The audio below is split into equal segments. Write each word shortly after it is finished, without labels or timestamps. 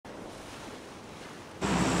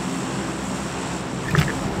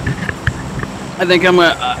I think I'm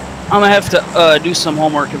gonna have to do some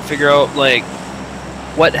homework and figure out like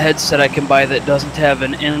what headset I can buy that doesn't have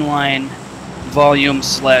an inline volume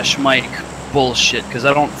 / mic bullshit, because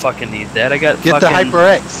I don't fucking need that. I got Get fucking... the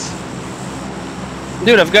HyperX.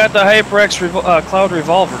 Dude, I've got the HyperX Cloud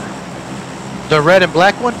Revolver. The red and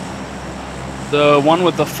black one? The one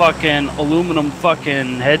with the fucking aluminum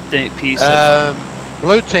fucking head piece.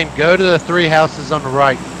 Blue team, go to the 3 houses on the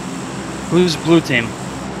right. Who's blue team?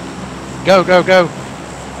 Go, go, go.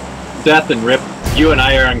 Death and Rip. You and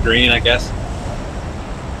I are on green, I guess.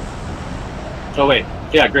 Oh wait,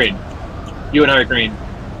 yeah, green. You and I are green.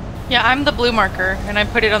 Yeah, I'm the blue marker, and I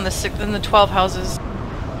put it on the 6 and the 12 houses.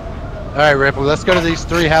 All right, Ripple, let's go to these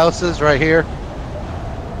 3 houses right here.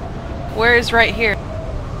 Where is right here?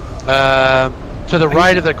 To the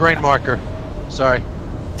right of the green marker. Sorry.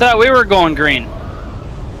 Thought we were going green.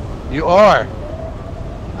 You are.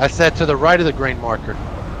 I said to the right of the green marker.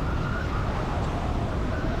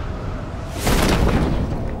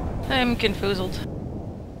 I'm confoozled.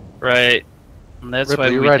 Right. And that's Ripley,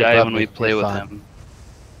 why we right die above when me. we play You're with fine. him.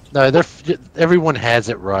 No, everyone has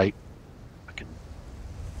it right. Fucking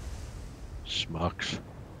schmucks.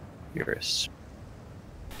 You're a...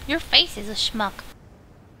 Your face is a schmuck.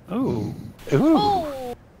 Ooh. Ooh.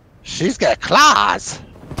 Oh. She's got claws.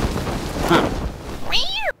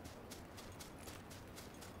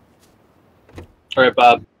 Alright,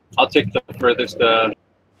 Bob. I'll take the furthest,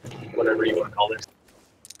 whatever you want to call this.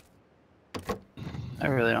 I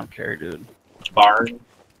really don't care, dude. Barn.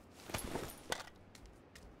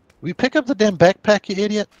 Will you pick up the damn backpack, you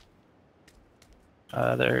idiot?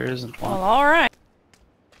 There isn't one. Well, alright.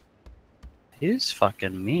 He's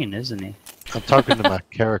fucking mean, isn't he? I'm talking to my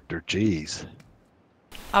character. Jeez.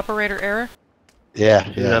 Operator error? Yeah,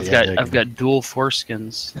 Dude, yeah. I've got dual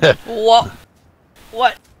foreskins What?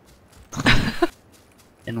 What?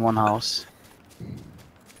 in one house.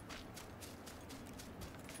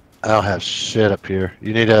 I don't have shit up here.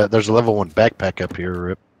 You need a. There's a level 1 backpack up here,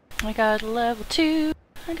 Rip. I got a level 2.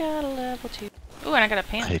 I got a level 2. Ooh, and I got a I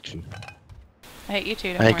pan. hate you. I hate you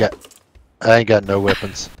too. I ain't got no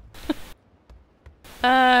weapons.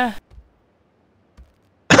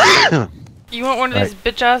 You want one of these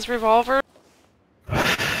bitch-ass revolvers?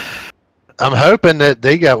 I'm hoping that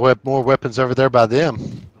they got more weapons over there by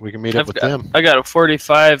them. We can meet up with them. I got a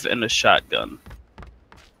 45 and a shotgun.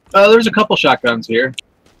 There's a couple shotguns here.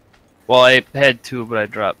 Well, I had 2, but I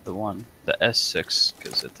dropped the one. The S6,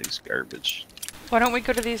 because that thing's garbage. Why don't we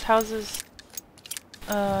go to these houses?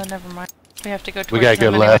 Never mind. We have to go towards We gotta go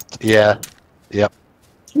them anyway. left. Yeah. Yep.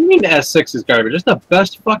 What do you mean the S6 is garbage? It's the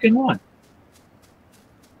best fucking one.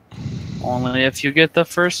 Only if you get the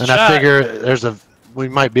first And shot. I figure we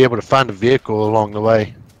might be able to find a vehicle along the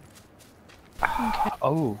way.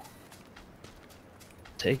 Oh.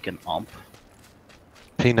 Take an ump.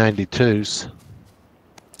 P92s.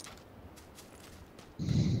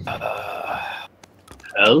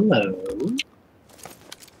 Hello.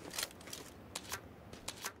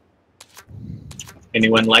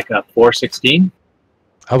 Anyone like a 416?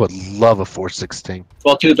 I would love a 416.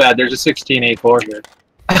 Well, too bad. There's a 16A4 here.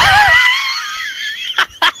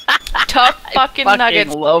 Tough fucking I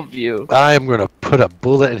nuggets. love you. I am gonna put a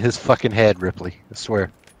bullet in his fucking head, Ripley. I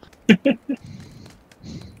swear.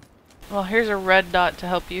 Well, here's a red dot to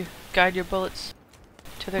help you guide your bullets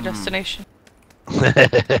to their destination.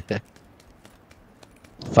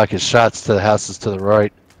 Fucking shots to the houses to the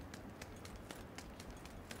right.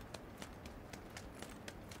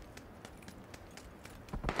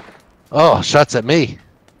 Oh, shots at me.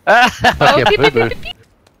 Fucking pew, pew, boo-boo. pew, pew.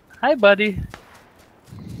 Hi, buddy.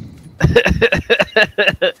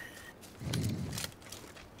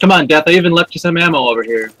 Come on, Death. I even left you some ammo over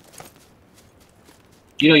here.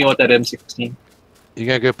 You know you want that M16. You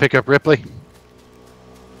gonna go pick up Ripley?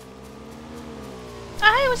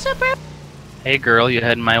 Hi, what's up, bro? Hey, girl, you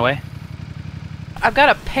heading my way? I've got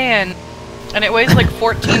a pan, and it weighs like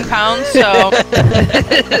 14 pounds, so...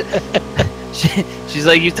 She's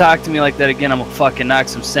like, you talk to me like that again, I'm gonna fucking knock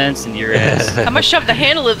some sense into your ass. I'm gonna shove the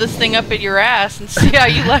handle of this thing up at your ass and see how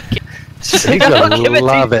you like it. She's He's like, gonna "I'll give it to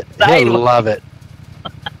love you it. He'll sideways." love it.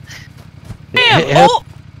 Damn! He'll-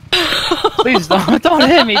 Oh! Please don't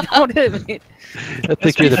hit me, don't hit me. I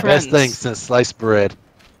think you're the best thing since sliced bread.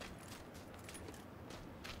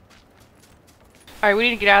 Alright, we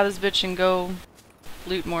need to get out of this bitch and go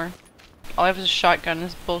loot more. All I have is a shotgun,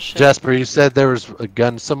 this bullshit. Jasper, you said there was a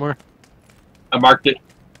gun somewhere? I marked it.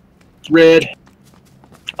 It's red.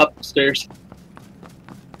 Upstairs.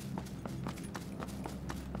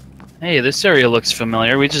 Hey, this area looks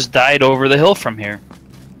familiar. We just died over the hill from here.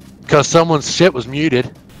 Because someone's shit was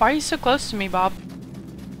muted. Why are you so close to me, Bob?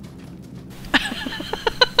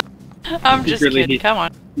 I'm just Really kidding. neat. Come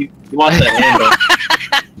on. You want that handle.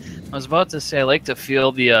 I was about to say I like to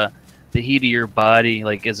feel the heat of your body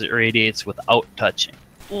like as it radiates without touching.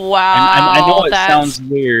 Wow. I know it that's sounds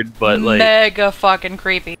weird, but like mega fucking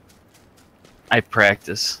creepy. I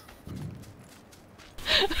practice.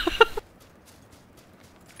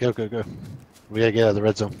 Go, go, go. We gotta get out of the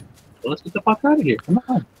red zone. Well, let's get the fuck out of here. Come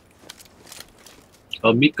on.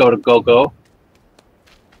 Oh, Miko to go. Go,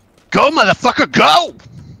 motherfucker, go!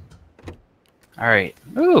 All right.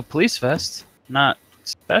 Ooh, police vest. Not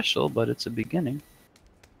special, but it's a beginning.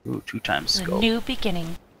 Ooh, 2 times The scope. new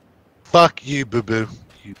beginning. Fuck you, boo boo.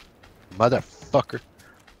 You motherfucker.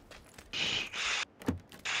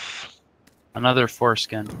 Another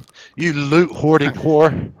foreskin. You loot hoarding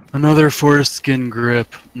whore. Another foreskin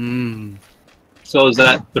grip. Mmm. So is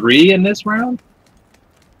that 3 in this round?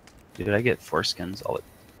 Dude, I get foreskins all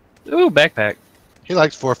the. Ooh, backpack. He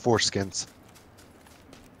likes 4 foreskins.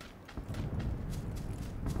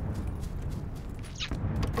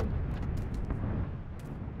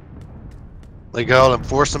 They call him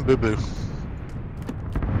Force and Boo Boo.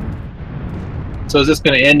 So is this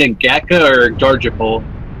going to end in Gatka or Georgia Pole?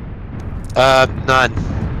 None.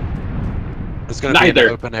 It's gonna be Neither.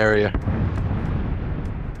 an open area.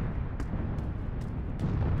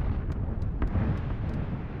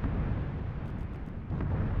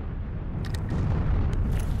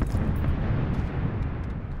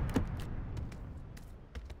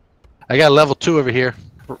 I got level 2 over here.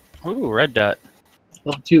 Ooh, red dot.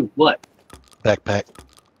 Level 2, what? Backpack.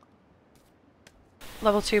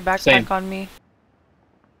 Level 2 backpack Same. on me.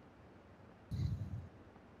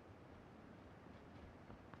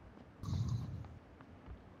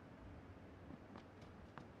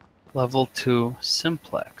 Level 2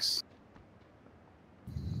 simplex.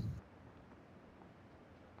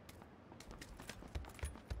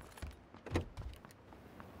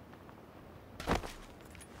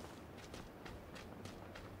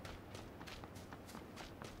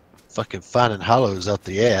 Fucking finding hollows out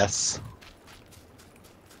the ass.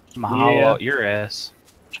 I'm gonna hollow Yeah. out your ass.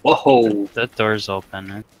 Whoa. That door's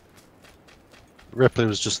open. Ripley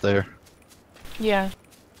was just there. Yeah.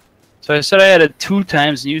 So I said I had it 2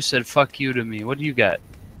 times, and you said "fuck you" to me. What do you got?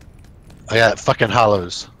 I got fucking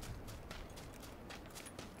hollows.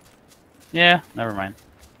 Yeah, never mind.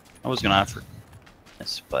 I was gonna offer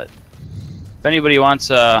this, but if anybody wants,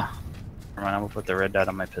 never mind. I'm gonna put the red dot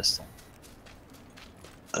on my pistol.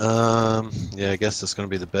 Yeah, I guess that's gonna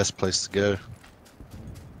be the best place to go.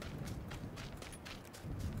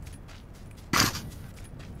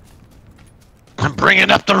 I'm bringing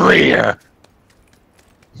up the rear,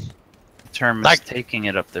 The term is Like- taking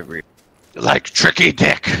it up the rear. like Tricky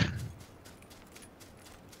Dick.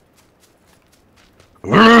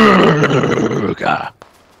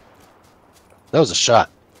 That was a shot.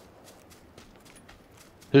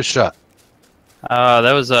 Who shot?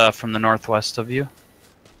 That was from the northwest of you.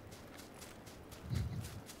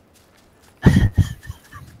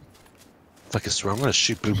 Fuck, I swear I'm gonna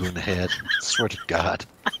shoot Boo Boo in the head. Swear to God.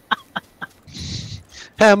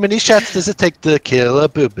 How many shots does it take to kill a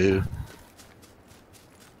Boo Boo?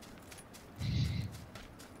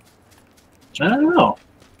 I don't know.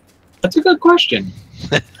 That's a good question.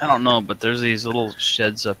 I don't know, but there's these little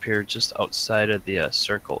sheds up here just outside of the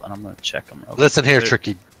circle, and I'm gonna check them. Real Listen here,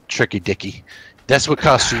 quick. Tricky Dicky. That's what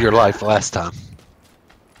cost you your life last time.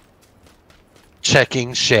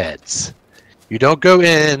 Checking sheds. You don't go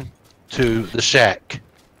in to the shack.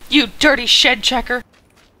 You dirty shed checker.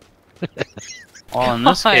 Well, in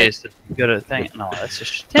this God. case, if you got a thing. No, that's a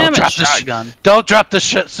Don't damn it, drop the shotgun. Don't drop the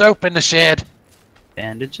soap in the shed.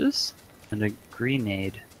 Bandages and a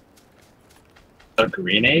grenade. A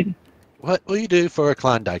grenade? What will you do for a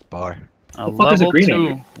Klondike bar? A The fuck is a level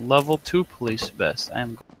grenade? 2, level 2 police vest. I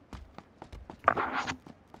am.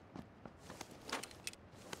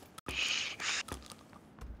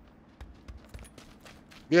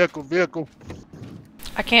 Vehicle.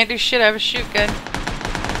 I can't do shit. I have a shoot gun.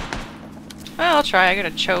 Well, I'll try. I got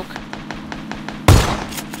a choke.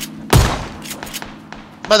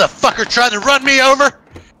 Motherfucker trying to run me over?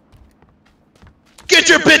 Get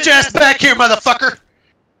your bitch ass back here, motherfucker!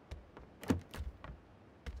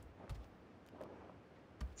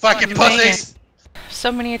 Fucking Fucking pussies! So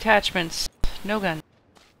many attachments. No gun.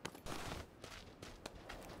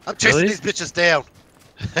 I'm chasing Really? these bitches down.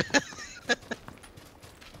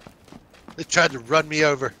 They tried to run me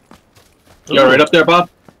over. You alright up there, Bob?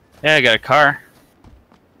 Yeah, I got a car.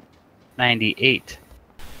 98.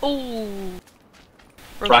 Ooh.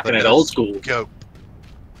 Rocking it old school. Go.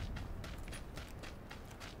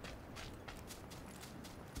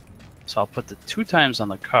 So I'll put the 2 times on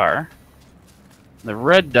the car. The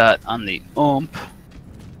red dot on the ump.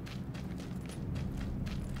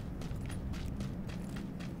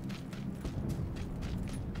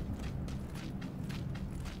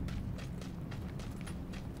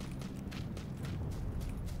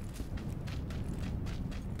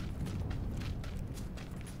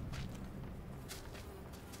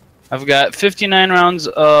 I've got 59 rounds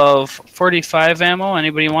of 45 ammo.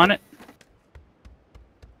 Anybody want it?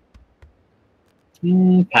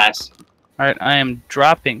 Pass. Alright, I am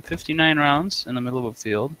dropping 59 rounds in the middle of a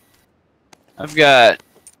field.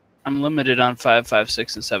 I'm limited on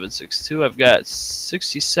 5.56 and 7.62. I've got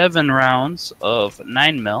 67 rounds of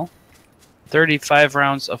 9mm, 35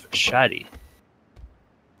 rounds of shoddy.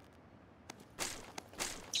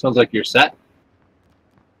 Sounds like you're set.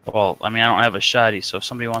 Well, I mean, I don't have a shoddy, so if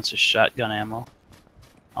somebody wants a shotgun ammo.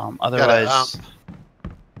 Otherwise,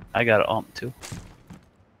 I got an ump too.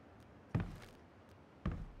 I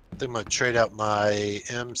think I'm gonna trade out my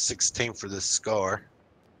M16 for this Scar.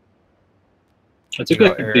 That's a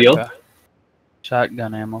good deal.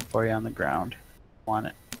 Shotgun ammo for you on the ground. Want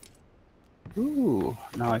it? Ooh,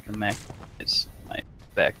 now I can maximize my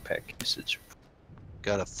backpack usage.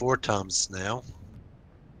 Got a 4x now.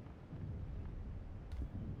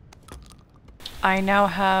 I now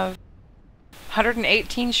have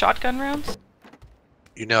 118 shotgun rounds.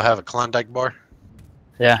 You now have a Klondike bar.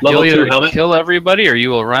 Yeah, Level you'll 2 either helmet? kill everybody or you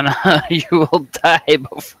will run. You will die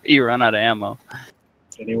before you run out of ammo.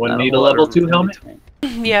 Anyone Not need a whole lot level of 2 room in helmet?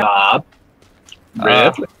 between. Yeah. Bob.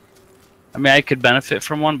 Rip. I mean, I could benefit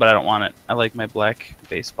from one, but I don't want it. I like my black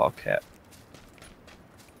baseball cap.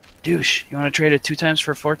 Douche, you want to trade it 2x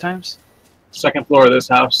for 4x? Second floor of this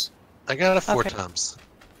house. I got a 4 Okay. times.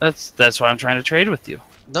 That's why I'm trying to trade with you.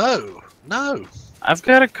 No, no. I've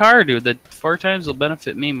got a car, dude. That 4x will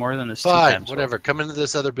benefit me more than this 2x. Fine, whatever. Come into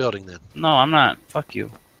this other building then. No, I'm not. Fuck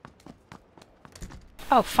you.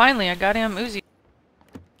 Oh, finally, I got him Uzi.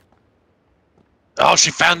 Oh,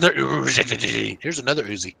 she found the Uzi. Here's another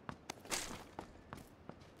Uzi.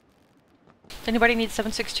 Anybody need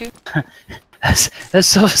 7.62? That's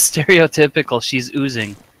so stereotypical. She's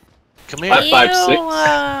oozing. Come here,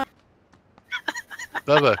 5.56.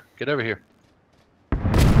 Bubba. Get over here.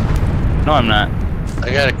 No, I'm not.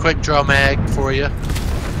 I got a quick draw mag for you.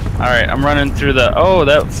 Alright, I'm running through the... Oh,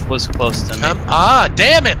 that was close to me.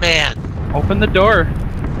 Damn it, man! Open the door.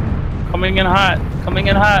 Coming in hot. Coming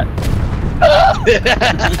in hot.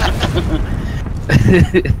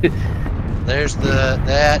 There's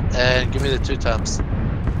that, and give me the 2x.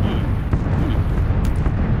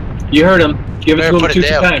 You heard him. Give it Better to him put it 2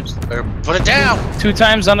 down. times. Or put it down.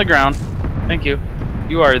 2x on the ground. Thank you.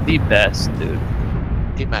 You are the best, dude.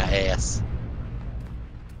 Eat my ass.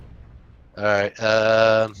 Alright,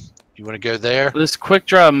 you want to go there? This quick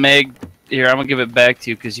draw mag... Here, I'm gonna give it back to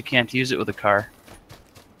you because you can't use it with a car.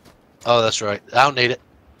 Oh, that's right. I don't need it.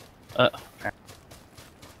 I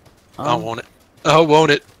don't Um, want it. I want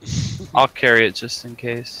it. I'll carry it just in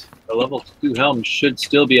case. The level 2 helm should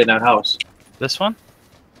still be in that house. This one?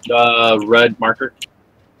 Red marker.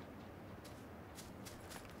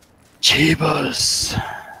 Jeebus.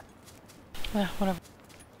 Yeah, whatever.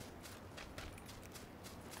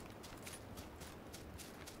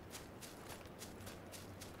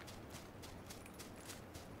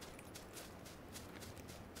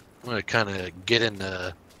 I'm gonna kind of get in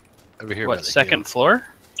over here. by What, the second hill. floor?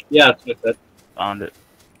 Yeah, that's what that. Found it.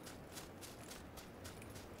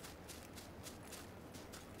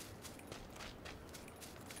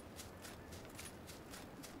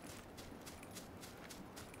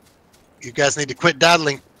 You guys need to quit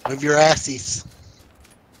dawdling. Move your assies.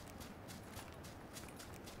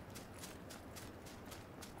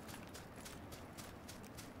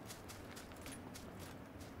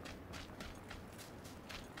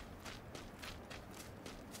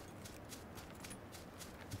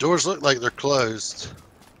 Doors look like they're closed.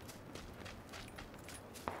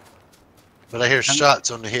 But I hear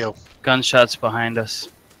shots on the hill. Gunshots behind us.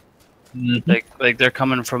 Like they're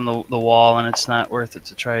coming from the wall, and it's not worth it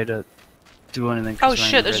to try to do anything. 'cause Oh we're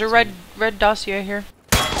in shit, the there's a zone. red dossier here.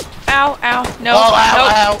 Ow, ow, no, Oh,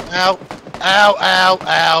 ow, nope. ow, ow, ow, ow,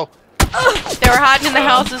 ow. They were hiding in the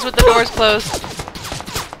houses with the doors closed.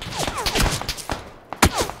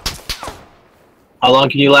 How long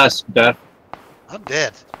can you last, Beth? I'm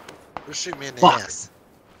dead. They're shooting me in the Fuck. ass.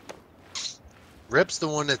 Rip's the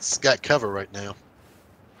one that's got cover right now.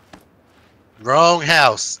 Wrong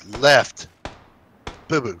house. Left.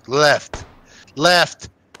 Boo boo. Left. Left.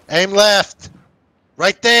 Aim left.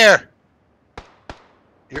 Right there.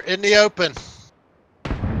 You're in the open.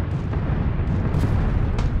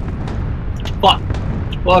 Fuck.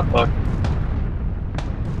 Fuck, fuck.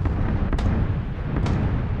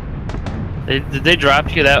 Did they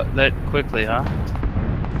drop you that quickly, huh?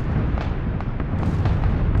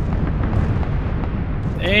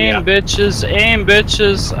 Aim, Yeah. bitches! Aim,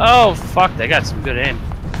 bitches! Oh fuck! They got some good aim.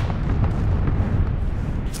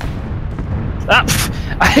 Ah,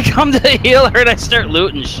 I come to the healer and I start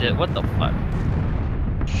looting shit. What the fuck?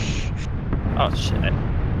 Oh shit!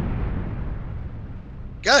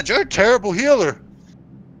 God, you're a terrible healer.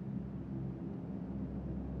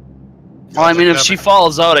 Well, I mean, if she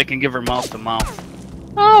falls out, I can give her mouth to mouth.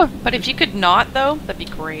 Oh, but if you could not, though, that'd be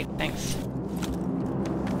great. Thanks.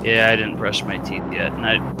 Yeah, I didn't brush my teeth yet, and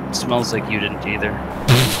it smells like you didn't either.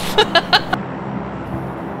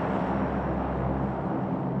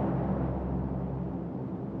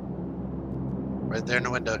 Right there in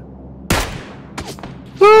the window.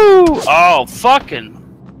 Woo! Oh, fucking!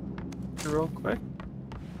 Real quick.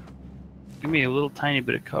 Give me a little tiny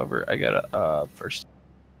bit of cover. I gotta, first.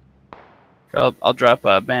 I'll drop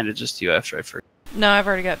bandages to you after I first. No, I've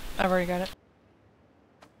already got it.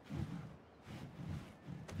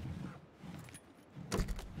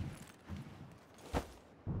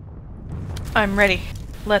 I'm ready.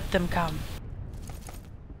 Let them come.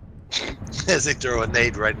 As they throw a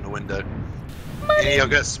nade right in the window. Any of y'all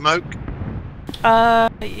got smoke? No.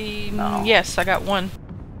 Yes, I got one.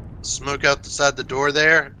 Smoke out the side the door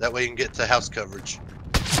there. That way you can get to house coverage.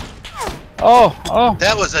 Oh!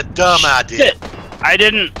 That was a dumb idea. Shit. I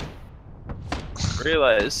didn't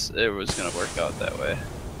realize it was gonna work out that way.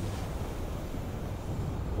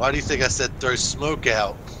 Why do you think I said throw smoke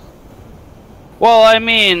out? Well, I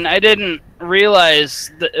mean, I didn't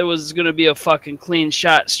realize that it was gonna be a fucking clean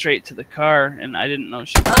shot straight to the car, and I didn't know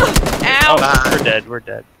she. Ow! Oh, we're dead. We're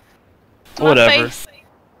dead. To my Whatever. face.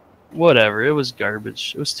 Whatever. It was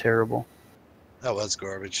garbage. It was terrible. That was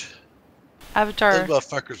garbage. Avatar, Those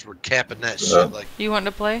motherfuckers were capping that shit like. you want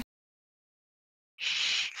to play?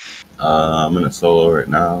 I'm in a solo right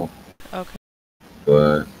now, Okay.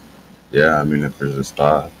 but yeah, I mean, if there's a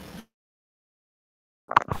spot.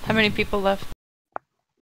 How many people left?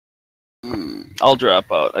 I'll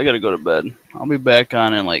drop out. I gotta go to bed. I'll be back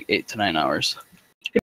on in like 8 to 9 hours.